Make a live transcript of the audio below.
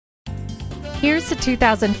Here's the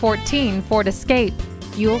 2014 Ford Escape.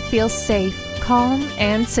 You'll feel safe, calm,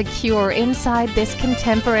 and secure inside this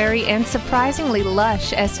contemporary and surprisingly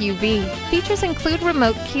lush SUV. Features include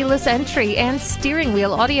remote keyless entry and steering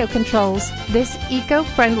wheel audio controls. This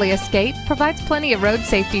eco-friendly Escape provides plenty of road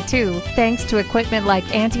safety too, thanks to equipment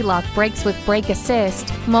like anti-lock brakes with brake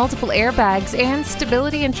assist, multiple airbags, and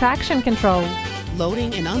stability and traction control.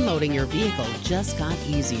 Loading and unloading your vehicle just got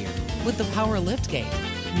easier with the power liftgate.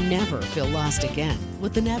 Never feel lost again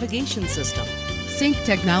with the navigation system. Sync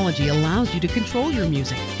technology allows you to control your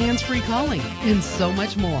music, hands-free calling, and so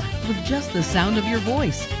much more with just the sound of your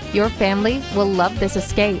voice. Your family will love this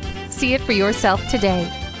Escape. See it for yourself today.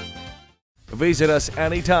 Visit us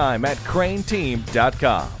anytime at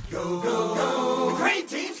crainteam.com.